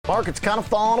Market's kind of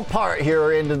falling apart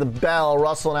here into the bell.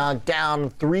 Russell now down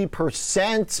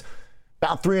 3%,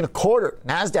 about 3.25.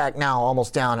 NASDAQ now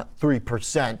almost down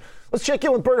 3%. Let's check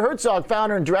in with Bert Herzog,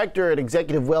 founder and director at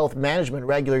Executive Wealth Management,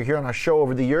 regular here on our show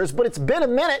over the years. But it's been a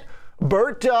minute.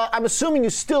 Bert, I'm assuming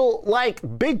you still like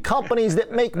big companies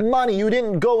that make money. You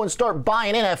didn't go and start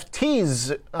buying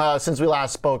NFTs since we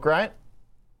last spoke, right?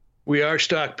 We are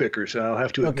stock pickers. I'll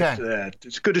have to admit to that.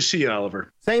 It's good to see you,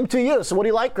 Oliver. Same to you. So what do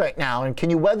you like right now? And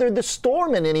can you weather the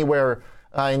storm in anywhere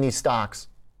in these stocks?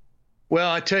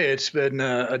 Well, I tell you, it's been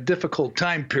a difficult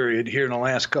time period here in the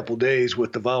last couple of days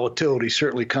with the volatility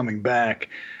certainly coming back.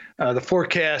 The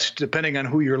forecast, depending on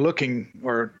who you're looking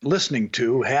or listening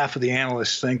to, half of the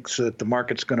analysts thinks that the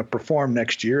market's going to perform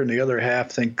next year, and the other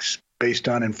half thinks, based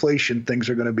on inflation, things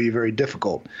are going to be very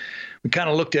difficult. We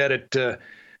kind of looked at it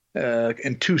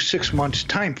in 2 6-month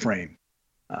time frame.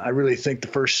 I really think the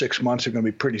first 6 months are going to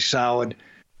be pretty solid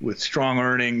with strong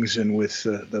earnings and with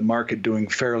the market doing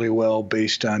fairly well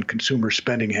based on consumer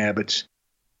spending habits.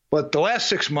 But the last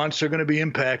 6 months are going to be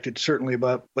impacted certainly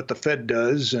about what the Fed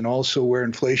does and also where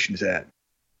inflation's at.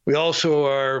 We also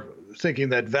are thinking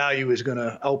that value is going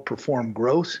to outperform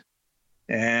growth.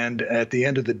 And at the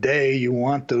end of the day, you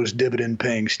want those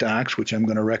dividend-paying stocks, which I'm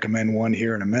going to recommend one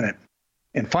here in a minute.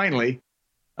 And finally,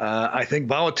 I think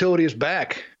volatility is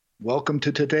back. Welcome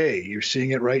to today. You're seeing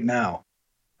it right now.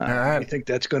 All right. I think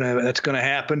that's gonna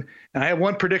happen. And I have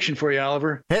one prediction for you,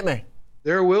 Oliver. Hit me.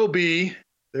 There will be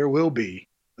a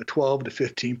 12 to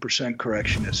 15%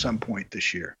 correction at some point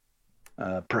this year,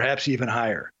 perhaps even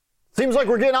higher. Seems like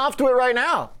we're getting off to it right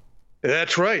now.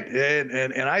 That's right,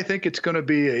 and I think it's going to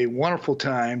be a wonderful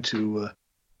time to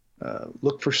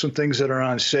look for some things that are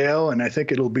on sale, and I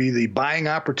think it'll be the buying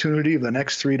opportunity of the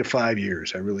next 3 to 5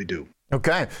 years. I really do.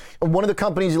 Okay. One of the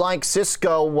companies you like,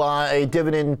 Cisco, a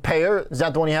dividend payer. Is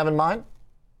that the one you have in mind?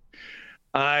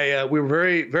 We were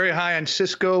very, very high on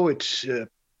Cisco. It's a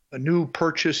new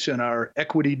purchase in our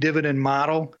equity dividend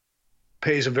model.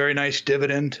 Pays a very nice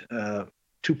dividend,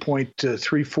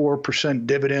 2.34%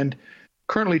 dividend.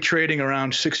 Currently trading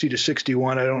around 60 to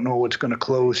 61. I don't know what's going to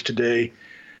close today.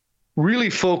 Really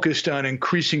focused on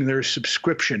increasing their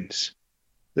subscriptions,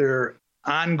 their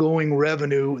ongoing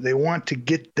revenue. They want to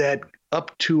get that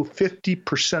up to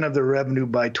 50% of their revenue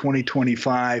by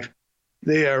 2025.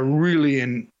 They are really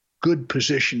in good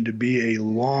position to be a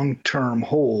long-term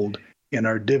hold in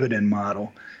our dividend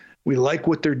model. We like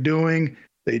what they're doing.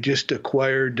 They just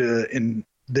acquired in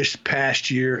this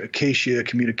past year Acacia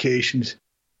Communications.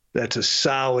 That's a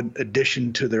solid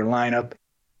addition to their lineup.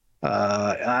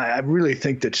 I really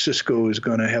think that Cisco is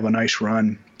going to have a nice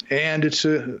run, and it's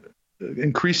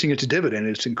increasing its dividend.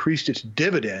 It's increased its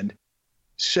dividend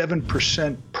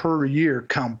 7% per year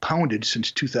compounded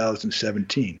since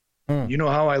 2017. You know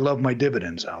how I love my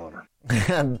dividends, Oliver.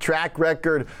 Track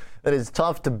record that is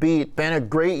tough to beat. Been a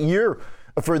great year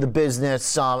for the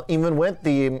business, even with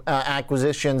the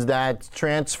acquisitions, that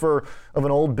transfer of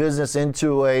an old business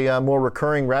into a more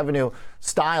recurring revenue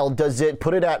style. Does it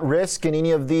put it at risk in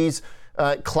any of these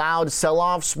cloud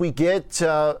sell-offs we get,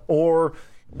 or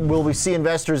will we see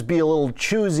investors be a little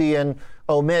choosy and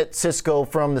omit Cisco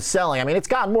from the selling? I mean, it's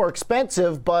gotten more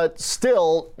expensive, but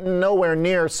still nowhere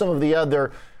near some of the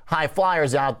other high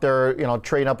flyers out there,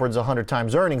 trade upwards of 100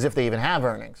 times earnings, if they even have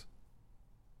earnings.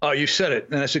 Oh, you said it,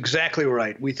 and that's exactly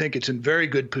right. We think it's in very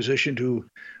good position to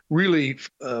really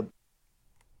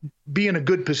be in a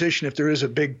good position if there is a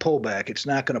big pullback. It's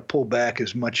not going to pull back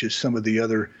as much as some of the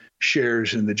other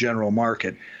shares in the general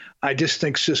market. I just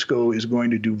think Cisco is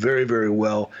going to do very, very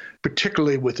well,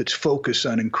 particularly with its focus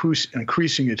on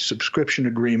increasing its subscription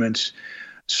agreements,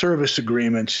 service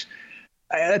agreements.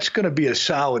 That's going to be a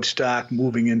solid stock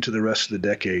moving into the rest of the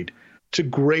decade. It's a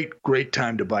great, great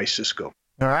time to buy Cisco.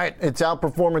 All right. It's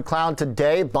outperforming cloud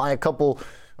today by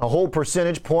a whole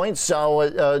percentage point,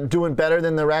 so doing better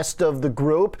than the rest of the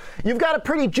group. You've got a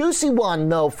pretty juicy one,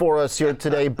 though, for us here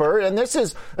today, Bert, and this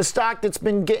is a stock that's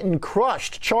been getting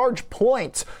crushed.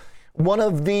 ChargePoint, one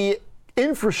of the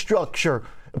infrastructure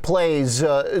plays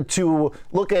to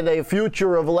look at a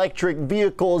future of electric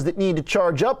vehicles that need to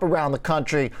charge up around the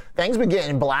country. Things been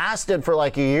getting blasted for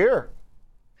like a year.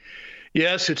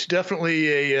 Yes, it's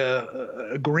definitely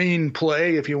a green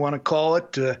play, if you want to call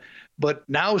it. But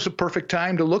now is the perfect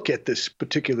time to look at this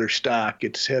particular stock.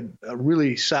 It's had a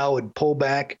really solid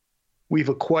pullback. We've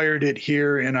acquired it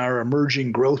here in our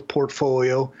emerging growth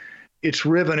portfolio. Its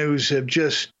revenues have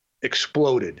just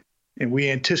exploded, and we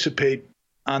anticipate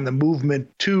on the movement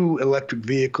to electric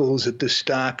vehicles that this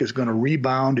stock is going to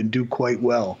rebound and do quite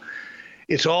well.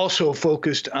 It's also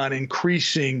focused on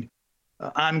increasing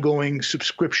ongoing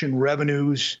subscription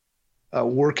revenues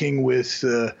working with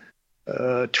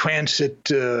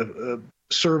transit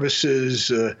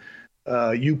services,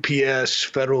 UPS,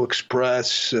 Federal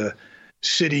Express,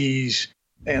 cities.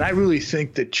 And I really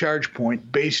think that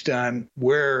ChargePoint, based on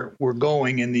where we're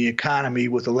going in the economy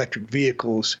with electric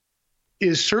vehicles,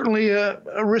 is certainly a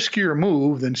riskier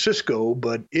move than Cisco,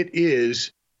 but it is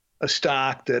a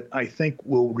stock that I think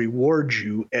will reward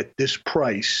you at this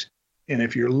price. And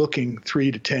if you're looking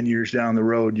 3 to 10 years down the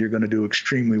road, you're going to do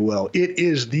extremely well. It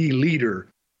is the leader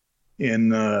in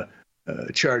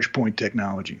ChargePoint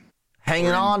technology.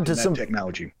 Hanging on to some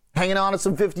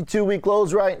 52-week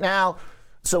lows right now.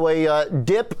 So a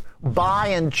dip buy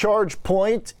in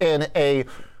ChargePoint and a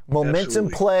momentum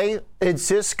play in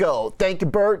Cisco. Thank you,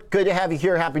 Bert. Good to have you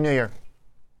here. Happy New Year.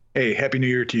 Hey, Happy New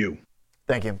Year to you.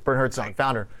 Thank you. Bert Herzog,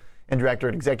 founder and director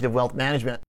at Executive Wealth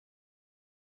Management.